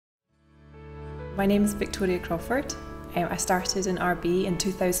My name is Victoria Crawford. I started in RB in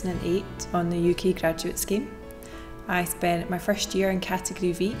 2008 on the UK graduate scheme. I spent my first year in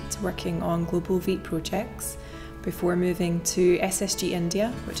category Wheat working on global wheat projects before moving to SSG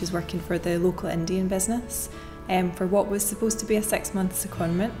India, which is working for the local Indian business, for what was supposed to be a 6-month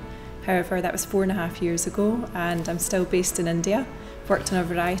secondment. However, that was 4.5 years ago and I'm still based in India. Worked on a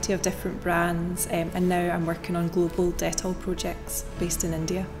variety of different brands and now I'm working on global Dettol projects based in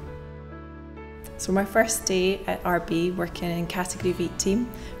India. So my first day at RB working in category Wheat team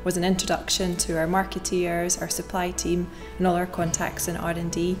was an introduction to our marketeers, our supply team and all our contacts in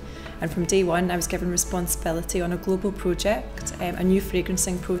R&D, and from day one I was given responsibility on a global project, a new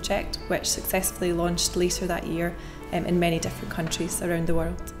fragrancing project which successfully launched later that year in many different countries around the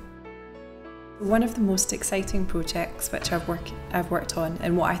world. One of the most exciting projects which I've worked on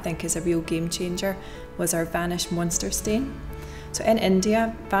and what I think is a real game changer was our Vanish Monster Stain. So in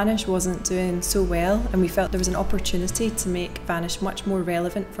India, Vanish wasn't doing so well and we felt there was an opportunity to make Vanish much more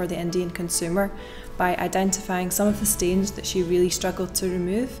relevant for the Indian consumer by identifying some of the stains that she really struggled to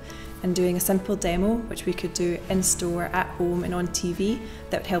remove and doing a simple demo which we could do in store, at home and on TV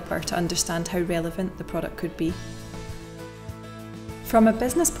that would help her to understand how relevant the product could be. From a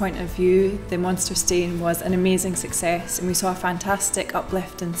business point of view, the Monster Stain was an amazing success and we saw a fantastic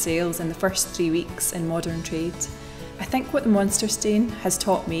uplift in sales in the first 3 weeks in modern trade. I think what the Monster Stain has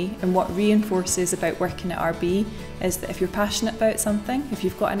taught me and what reinforces about working at RB is that if you're passionate about something, if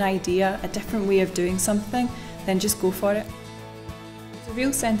you've got an idea, a different way of doing something, then just go for it. There's a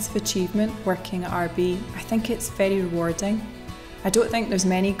real sense of achievement working at RB. I think it's very rewarding. I don't think there's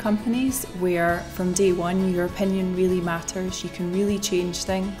many companies where from day one your opinion really matters, you can really change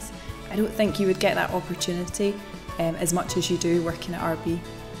things. I don't think you would get that opportunity as much as you do working at RB.